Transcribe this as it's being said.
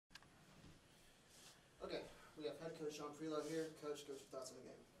Coach Sean Prelow here. Coach, your thoughts on the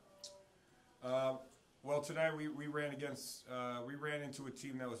game? Well, tonight we ran into a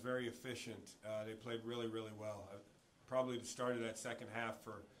team that was very efficient. They played really, really well. Probably the start of that second half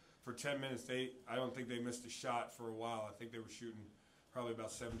for 10 minutes, I don't think they missed a shot for a while. I think they were shooting probably about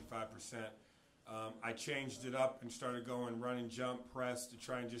 75%. I changed it up and started going run and jump press to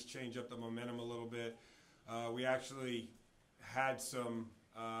try and just change up the momentum a little bit. We actually had some,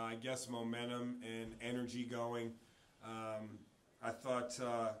 I guess, momentum and energy going. I thought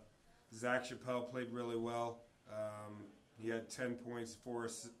Zach Chappelle played really well. He had 10 points, four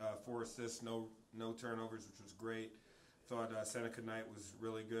assists, no turnovers, which was great. Thought Seneca Knight was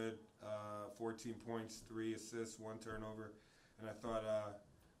really good, 14 points, 3 assists, 1 turnover. And I thought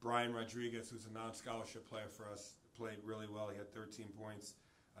Brian Rodriguez, who's a non-scholarship player for us, played really well. He had 13 points.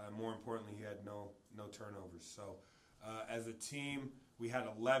 More importantly, he had no turnovers. So as a team, we had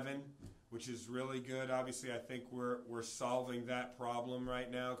 11, which is really good. Obviously, I think we're solving that problem right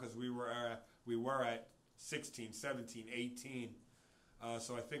now because we were at 16, 17, 18.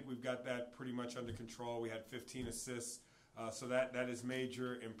 So I think we've got that pretty much under control. We had 15 assists. So that is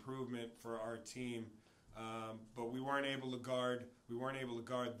major improvement for our team, but we weren't able to guard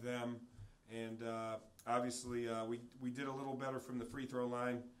them, and obviously we did a little better from the free throw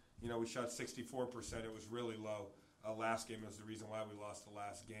line. You know, we shot 64%. It was really low. Last game was the reason why we lost the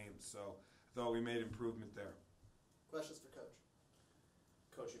last game. So I thought we made improvement there. Questions for Coach?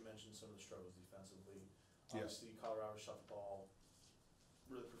 Coach, you mentioned some of the struggles defensively. Yeah. Obviously, Colorado shot the ball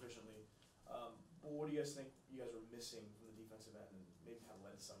really proficiently. But what do you guys think you guys were missing from the defensive end, and maybe kind of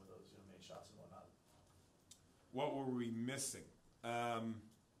led to some of those, made shots and whatnot? What were we missing?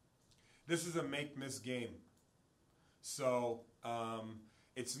 This is a make-miss game. So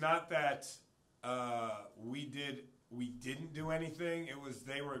it's not that we didn't do anything. It was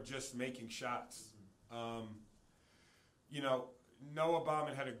they were just making shots. You know, Noah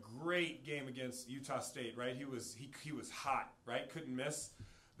Bauman had a great game against Utah State, right? He was hot, right? Couldn't miss.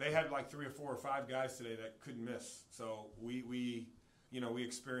 They had like 3 or 4 or 5 guys today that couldn't miss. So we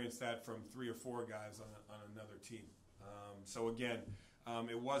experienced that from 3 or 4 guys on another team. So again,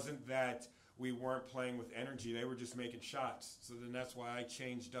 it wasn't that we weren't playing with energy. They were just making shots. So then that's why I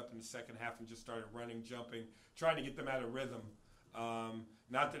changed up in the second half and just started running, jumping, trying to get them out of rhythm.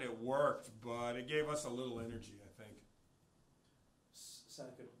 Not that it worked, but it gave us a little energy, I think.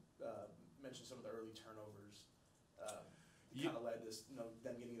 Seneca mentioned some of the early turnovers. Kind of led this, them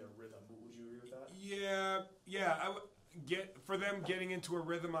getting their rhythm. Would you agree with that? Yeah. For them getting into a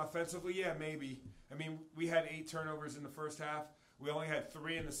rhythm offensively, yeah, maybe. I mean, we had 8 turnovers in the first half. We only had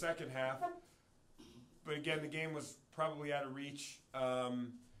 3 in the second half. But again, the game was probably out of reach.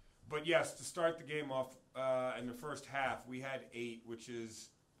 But yes, to start the game off in the first half, we had 8, which is,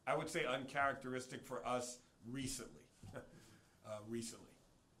 I would say, uncharacteristic for us recently.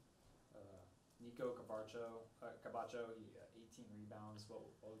 Nico Cabacho, he 18 rebounds. What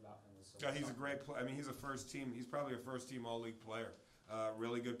about him? Yeah, he's a great player. I mean, he's probably a first-team all-league player.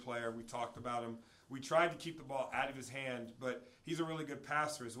 Really good player. We talked about him. We tried to keep the ball out of his hand, but he's a really good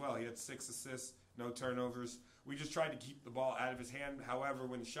passer as well. He had 6 assists, no turnovers. We just tried to keep the ball out of his hand. However,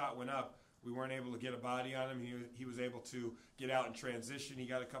 when the shot went up, we weren't able to get a body on him. He was able to get out in transition. He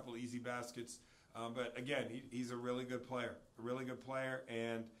got a couple of easy baskets. But again, he's a really good player,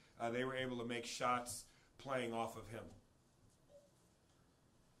 and they were able to make shots playing off of him.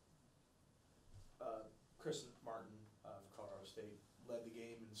 Chris Martin of Colorado State led the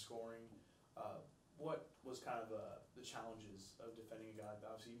game in scoring. What was kind of the challenges of defending a guy?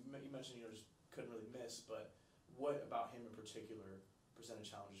 Obviously, you mentioned just couldn't really miss, but what about him in particular presented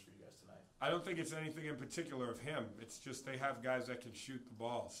challenges for you guys tonight? I don't think it's anything in particular of him. It's just they have guys that can shoot the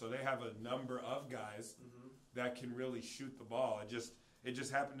ball. So they have a number of guys that can really shoot the ball. It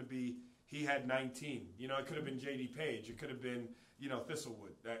just happened to be he had 19. You know, it could have been J.D. Page. It could have been,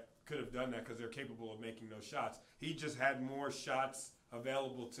 Thistlewood that could have done that because they're capable of making those shots. He just had more shots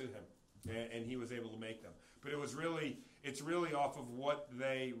available to him, and he was able to make them. But it's really off of what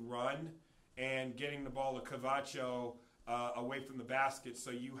they run and getting the ball to Cavacho away from the basket. So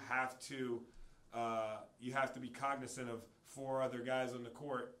you have to be cognizant of 4 other guys on the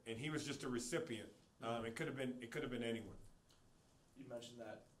court, and he was just a recipient. It could have been anyone. You mentioned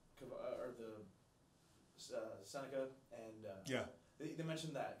that, Seneca and they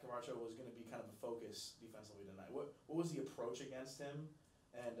mentioned that Camacho was going to be kind of a focus defensively tonight. What was the approach against him?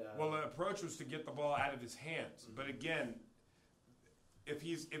 And well, the approach was to get the ball out of his hands. But again, if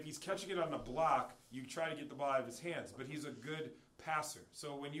he's catching it on the block, you try to get the ball out of his hands. But he's a good passer.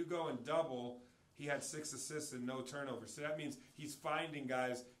 So when you go and double, he had 6 assists and no turnovers. So that means he's finding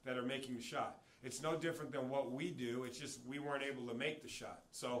guys that are making the shot. It's no different than what we do. It's just we weren't able to make the shot.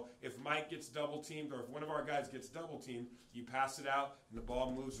 So if Mike gets double teamed or if one of our guys gets double teamed, you pass it out and the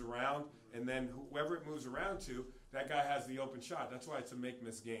ball moves around, and then whoever it moves around to, that guy has the open shot. That's why it's a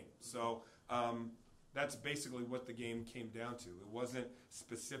make-miss game. So that's basically what the game came down to. It wasn't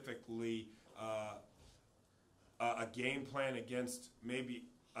specifically a game plan against maybe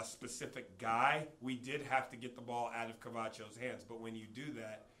a specific guy. We did have to get the ball out of Cavacho's hands, but when you do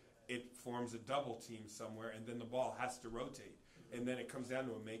that, it forms a double team somewhere, and then the ball has to rotate. And then it comes down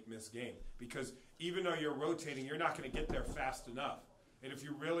to a make-miss game. Because even though you're rotating, you're not going to get there fast enough. And if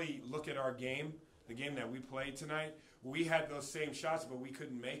you really look at our game, the game that we played tonight, we had those same shots, but we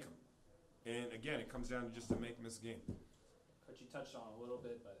couldn't make them. And again, it comes down to just a make-miss game. Coach, you touched on it a little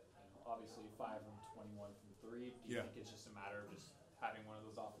bit, but obviously 5 from 21 from 3. Do you think it's just a matter of just having one of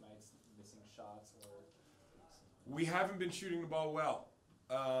those off nights, missing shots? Or we haven't been shooting the ball well.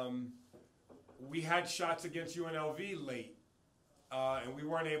 We had shots against UNLV late, and we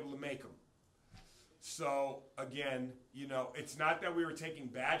weren't able to make them. So, again, it's not that we were taking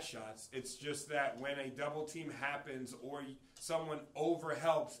bad shots. It's just that when a double team happens or someone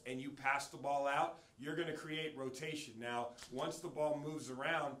overhelps and you pass the ball out, you're going to create rotation. Now, once the ball moves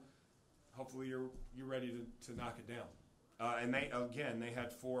around, hopefully you're ready to knock it down. And they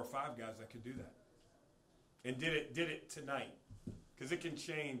had 4 or 5 guys that could do that. And did it tonight. Because it can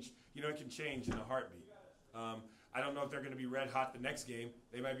change, it can change in a heartbeat. I don't know if they're going to be red hot the next game.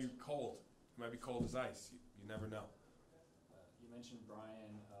 They might be cold. It might be cold as ice. You never know. You mentioned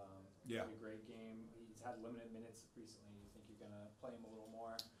Brian. Yeah. Had a great game. He's had limited minutes recently. You think you're going to play him a little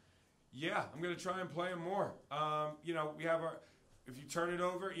more? Yeah, I'm going to try and play him more. We have if you turn it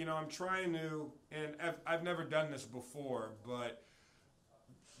over, I'm trying to, and I've never done this before, but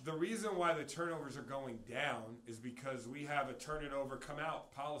the reason why the turnovers are going down is because we have a turn it over, come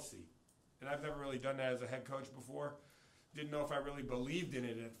out policy. And I've never really done that as a head coach before. Didn't know if I really believed in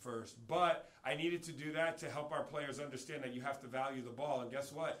it at first. But I needed to do that to help our players understand that you have to value the ball. And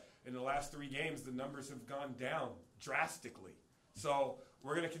guess what? In the last 3 games, the numbers have gone down drastically. So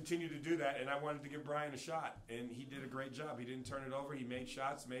we're going to continue to do that. And I wanted to give Brian a shot. And he did a great job. He didn't turn it over. He made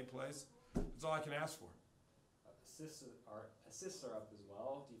shots, made plays. That's all I can ask for. Assists are up as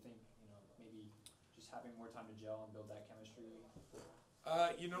well. Do you think, maybe just having more time to gel and build that chemistry?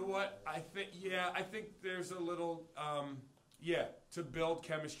 You know what? I think there's a little, to build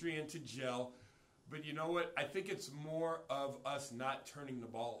chemistry and to gel. But you know what? I think it's more of us not turning the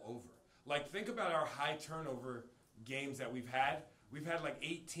ball over. Like, think about our high turnover games that we've had. We've had like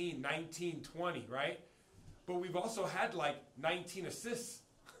 18, 19, 20, right? But we've also had like 19 assists.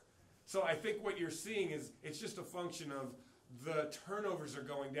 So I think what you're seeing is it's just a function of the turnovers are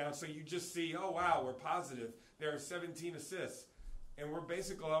going down. So you just see, oh, wow, we're positive. There are 17 assists. And we're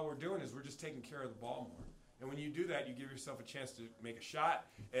basically, all we're doing is we're just taking care of the ball more. And when you do that, you give yourself a chance to make a shot.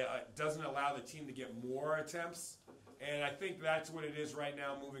 It doesn't allow the team to get more attempts. And I think that's what it is right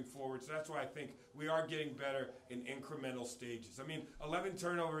now moving forward. So that's why I think we are getting better in incremental stages. I mean, 11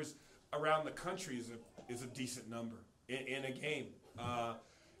 turnovers around the country is a decent number in a game.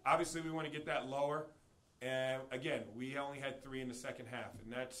 Obviously, we want to get that lower. And again, we only had 3 in the second half.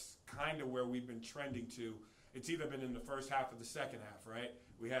 And that's kind of where we've been trending to. It's either been in the first half or the second half, right?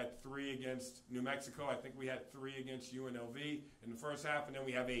 We had 3 against New Mexico. I think we had 3 against UNLV in the first half, and then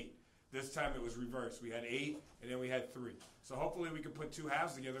we have 8. This time it was reversed. We had 8, and then we had 3. So hopefully we can put 2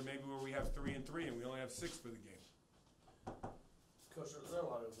 halves together, maybe where we have 3 and 3, and we only have 6 for the game. Coach, there are a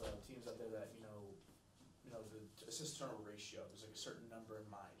lot of teams out there that, the assist turnover ratio, there's like a certain number in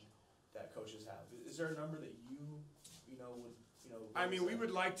mind that coaches have. Is there a number that we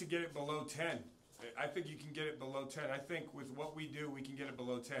would like to get it below 10. I think you can get it below 10. I think with what we do, we can get it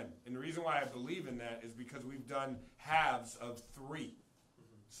below 10. And the reason why I believe in that is because we've done halves of 3. Mm-hmm.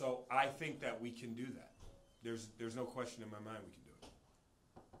 So I think that we can do that. There's no question in my mind we can do it.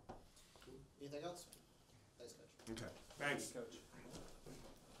 Cool. Anything else? Thanks, Coach. Okay. Thanks. Coach.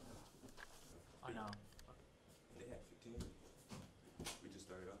 I know. They had 15. We just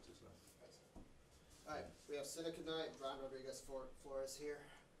started off just now. All right. We have Seneca Knight, Brian Rodriguez for us here.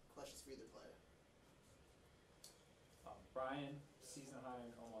 Questions for either player. Brian, season high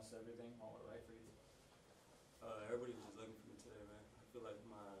in almost everything. All right for you? Everybody was just looking for me today, man. I feel like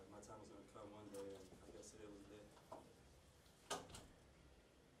my time was going to come one day, and I guess today was there.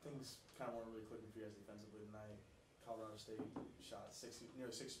 things kind of weren't really clicking for you guys defensively tonight? Colorado State shot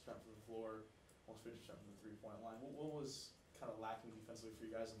nearly 60% from the floor, almost 50% from the three-point line. What was kind of lacking defensively for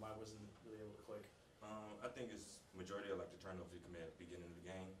you guys, and why wasn't it really able to click? I think it's majority of like the turnovers you commit at the beginning of the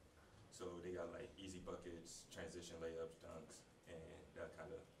game. So they got like easy buckets, transition layups, dunks, and that kind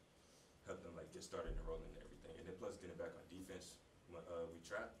of helped them like get started and rolling and everything. And then plus getting back on defense, when we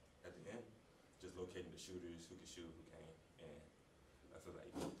trapped at the end, just locating the shooters who could shoot, who can't, and I feel like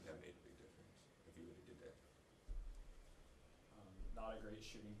that made a big difference if you really did that. Not a great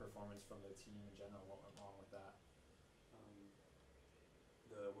shooting performance from the team in general. What went wrong with that?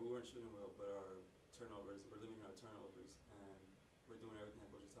 We weren't shooting well, but our turnovers, we're limiting our turnovers, and we're doing everything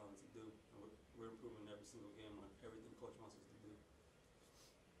that coach is telling us to do. And we're improving every single game on everything coach wants us to do.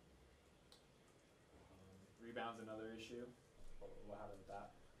 Rebounds another issue. What happened with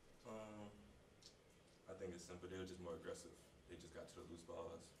that? I think it's simple. They were just more aggressive. They just got to the loose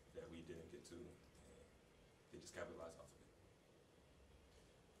balls that we didn't get to, and they just capitalized off of it.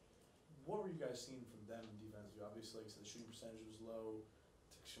 What were you guys seeing from them defensively? Obviously, like I said, the shooting percentage was low.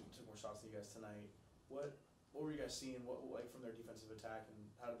 Took more shots than you guys tonight. What were you guys seeing? What like from their defensive attack, and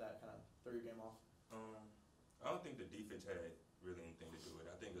how did that kind of throw your game off? I don't think the defense had really anything to do with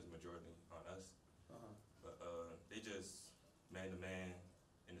it. I think it was majority on us. But they just man to man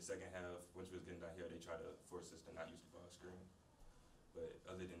in the second half. Once we was getting down here, they tried to force us to not use the ball screen. But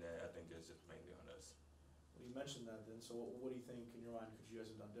other than that, I think it's just mainly on us. Well, you mentioned that then. So what do you think in your mind could you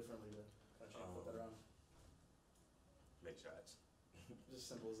guys have done differently to kind of flip that around? Make shots.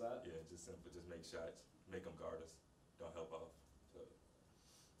 Just simple as that. Yeah, just simple. Just make shots. Make them guard us. Don't help off. So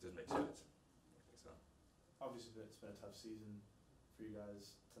just make shots. I think so. Obviously, it's been a tough season for you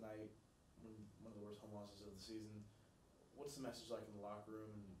guys tonight. One of the worst home losses of the season. What's the message like in the locker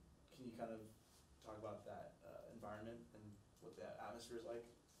room, and can you kind of talk about that environment and what that atmosphere is like?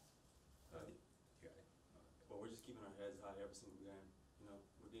 You got it. Well, we're just keeping our heads high every single game. You know,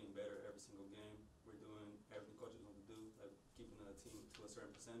 we're getting better every single game. We're doing everything coaches want to do, like keeping the team to a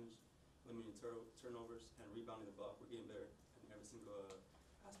certain percentage, limiting turnovers, and rebounding the ball. We're getting better in every single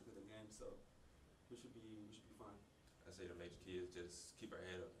aspect of the game, so we should be fine. I say the major key is just keep our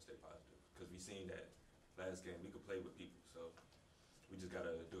head up and stay positive. Because we seen that last game we could play with people, so we just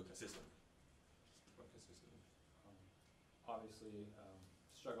gotta do it consistently. Obviously,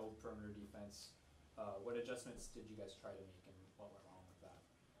 struggled perimeter defense. What adjustments did you guys try to make, and what went wrong with that?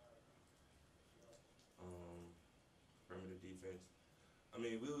 Perimeter defense. I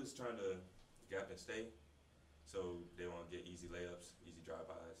mean, we was trying to gap and stay, so they won't get easy layups, easy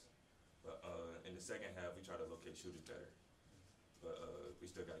drive-bys. But in the second half, we try to locate shooters better. But we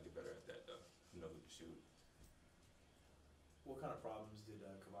still got to get better at that, though. Know who to shoot. What kind of problems did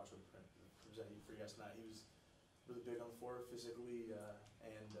Camacho present for you guys tonight? He was really big on the floor physically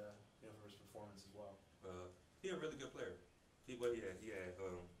and for his performance as well. He's a really good player. He had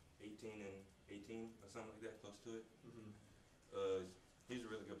 18 and 18 or something like that, close to it. He's a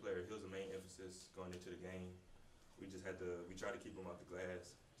really good player. He was the main emphasis going into the game. We tried to keep him off the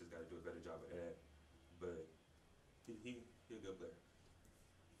glass. Just got to do a better job of that. But he's a good player.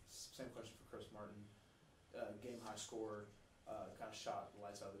 Same question for Chris Martin. Game high score, kind of shot the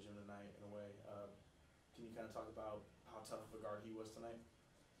lights out of the gym tonight in a way. Can you kind of talk about how tough of a guard he was tonight?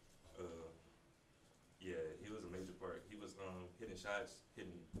 Yeah, he was a major part. He was hitting shots,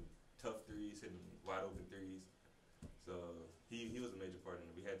 hitting tough threes, hitting wide open threes. So he was a major part,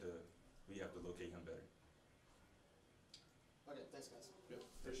 and we have to locate him better. Okay, thanks guys. Yep,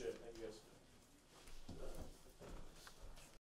 appreciate it. Thank you guys.